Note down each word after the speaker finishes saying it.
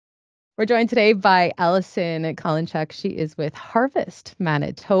We're joined today by Allision Kolynchuk. She is with Harvest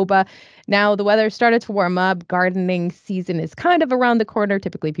Manitoba. Now, the weather started to warm up. Gardening season is kind of around the corner.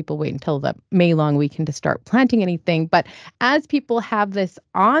 Typically, people wait until the May long weekend to start planting anything. But as people have this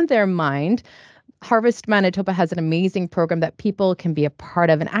on their mind, Harvest Manitoba has an amazing program that people can be a part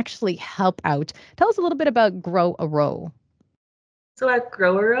of and actually help out. Tell us a little bit about Grow a Row. So at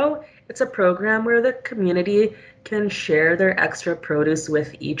Grow a Row, it's a program where the community can share their extra produce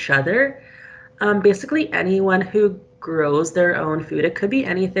with each other. Basically, anyone who grows their own food. It could be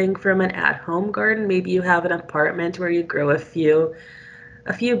anything from an at-home garden. Maybe you have an apartment where you grow a few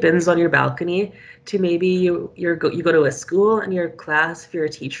bins on your balcony. To maybe you go to a school and your class. If you're a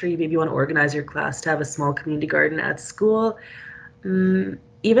teacher, you maybe want to organize your class to have a small community garden at school.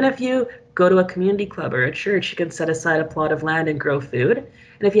 Even if you go to a community club or a church, you can set aside a plot of land and grow food.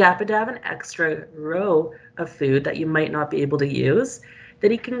 And if you happen to have an extra row of food that you might not be able to use,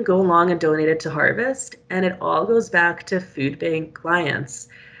 then you can go along and donate it to Harvest, and it all goes back to food bank clients.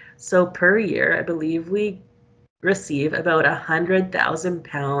 So per year, I believe we receive about 100,000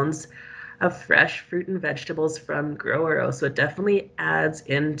 pounds of fresh fruit and vegetables from Grow a Row. So it definitely adds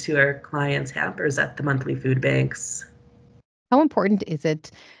into our clients' hampers at the monthly food banks. How important is it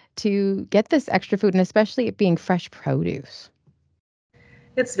to get this extra food, and especially it being fresh produce?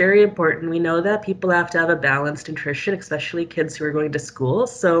 It's very important. We know that people have to have a balanced nutrition, especially kids who are going to school.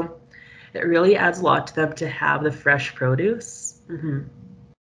 So it really adds a lot to them to have the fresh produce.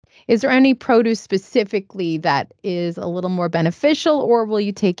 Is there any produce specifically that is a little more beneficial, or will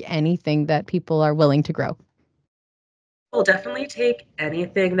you take anything that people are willing to grow? We'll definitely take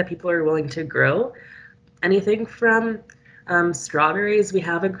anything that people are willing to grow. Anything from strawberries. We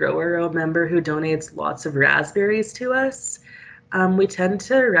have a grower member who donates lots of raspberries to us. We tend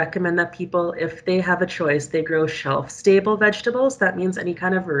to recommend that people, if they have a choice, they grow shelf-stable vegetables. That means any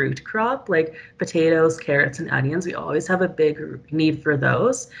kind of root crop like potatoes, carrots, and onions. We always have a big need for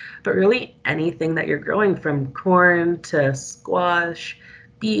those. But really anything that you're growing, from corn to squash,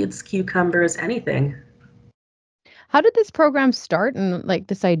 beets, cucumbers, anything. How did this program start, and like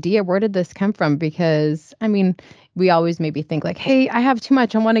this idea, where did this come from? Because I mean, we always maybe think like, hey, I have too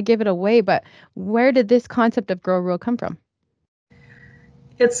much, I want to give it away. But where did this concept of Grow Row come from?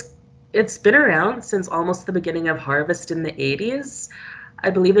 It's it's been around since almost the beginning of harvest in the 80s. I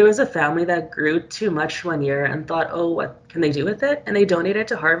believe there was a family that grew too much one year and thought, oh, what can they do with it? And they donated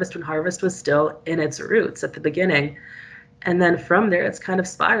to Harvest when Harvest was still in its roots at the beginning. And then from there, it's kind of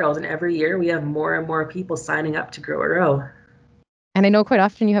spiraled. And every year we have more and more people signing up to Grow a Row. And I know quite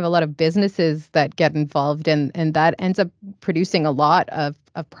often you have a lot of businesses that get involved, and that ends up producing a lot of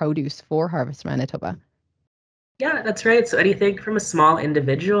produce for Harvest Manitoba. Yeah, that's right. So anything from a small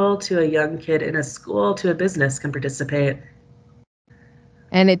individual to a young kid in a school to a business can participate.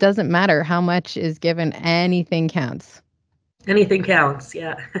 And it doesn't matter how much is given, anything counts. Anything counts.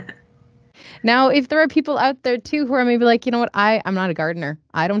 Yeah. Now, if there are people out there too who are maybe like, you know what, I'm not a gardener.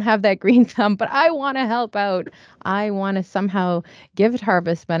 I don't have that green thumb, but I want to help out. I want to somehow give to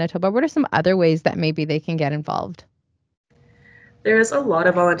Harvest Manitoba. What are some other ways that maybe they can get involved? There's a lot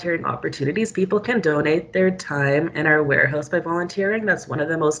of volunteering opportunities. People can donate their time in our warehouse by volunteering. That's one of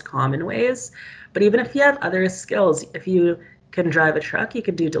the most common ways. But even if you have other skills, if you can drive a truck, you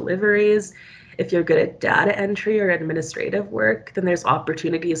can do deliveries. If you're good at data entry or administrative work, then there's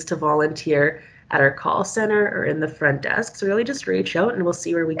opportunities to volunteer at our call center or in the front desk. So really just reach out and we'll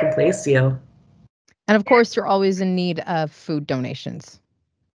see where we can place you. And of course, you're always in need of food donations.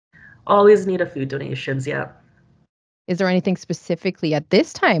 Always need a food donations, yeah. Is there anything specifically at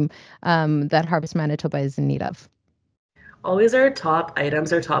this time that Harvest Manitoba is in need of? Always our top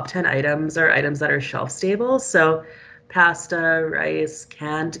items, our top 10 items are items that are shelf stable. So pasta, rice,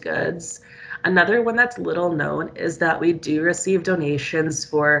 canned goods. Another one that's little known is that we do receive donations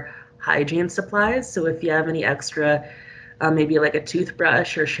for hygiene supplies. So if you have any extra, maybe like a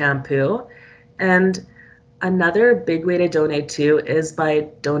toothbrush or shampoo. And another big way to donate too is by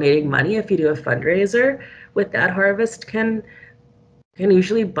donating money if you do a fundraiser. With that, Harvest can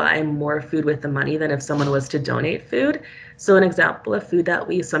usually buy more food with the money than if someone was to donate food. So an example of food that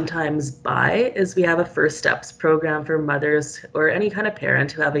we sometimes buy is we have a First Steps program for mothers or any kind of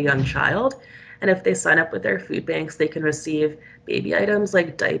parent who have a young child. And if they sign up with their food banks, they can receive baby items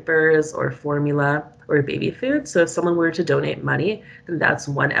like diapers or formula or baby food. So if someone were to donate money, then that's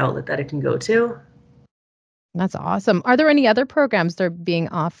one outlet that it can go to. That's awesome. Are there any other programs that are being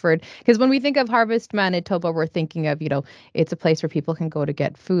offered? Because when we think of Harvest Manitoba, we're thinking of, it's a place where people can go to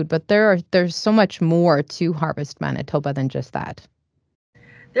get food, but there's so much more to Harvest Manitoba than just that.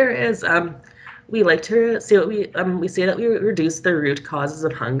 There is We like to say what we say that we reduce the root causes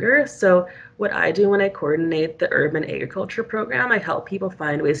of hunger. So what I do when I coordinate the urban agriculture program, I help people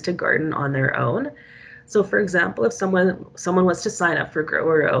find ways to garden on their own. So for example, if someone was to sign up for Grow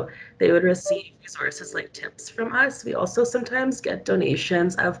a Row, they would receive resources like tips from us. We also sometimes get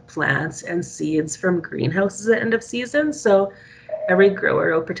donations of plants and seeds from greenhouses at end of season. So every Grow a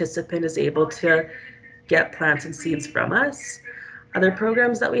Row participant is able to get plants and seeds from us. Other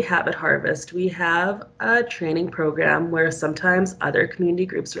programs that we have at Harvest, we have a training program where sometimes other community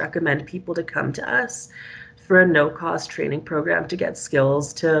groups recommend people to come to us for a no-cost training program to get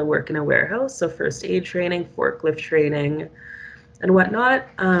skills to work in a warehouse. So first aid training, forklift training, and whatnot.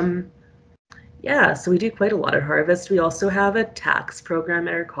 Yeah, so we do quite a lot at Harvest. We also have a tax program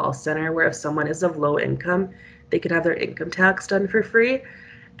at our call center where if someone is of low income, they can have their income tax done for free.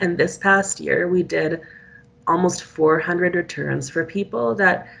 And this past year, we did almost 400 returns for people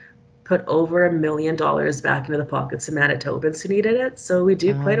that put over $1 million back into the pockets of Manitobans who needed it. So we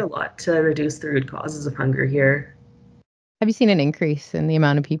do quite Wow. a lot to reduce the root causes of hunger here. Have you seen an increase in the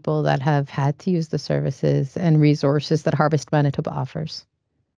amount of people that have had to use the services and resources that Harvest Manitoba offers?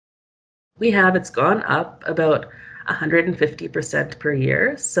 It's gone up about 150% per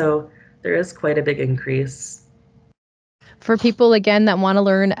year. So there is quite a big increase. For people, again, that want to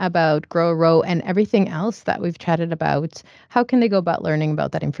learn about Grow a Row and everything else that we've chatted about, how can they go about learning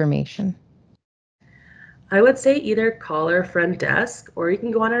about that information? I would say either call our front desk or you can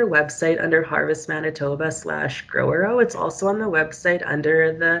go on our website under Harvest Manitoba /Growero. It's also on the website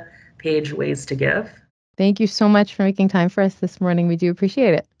under the page Ways to Give. Thank you so much for making time for us this morning. We do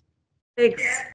appreciate it. Thanks.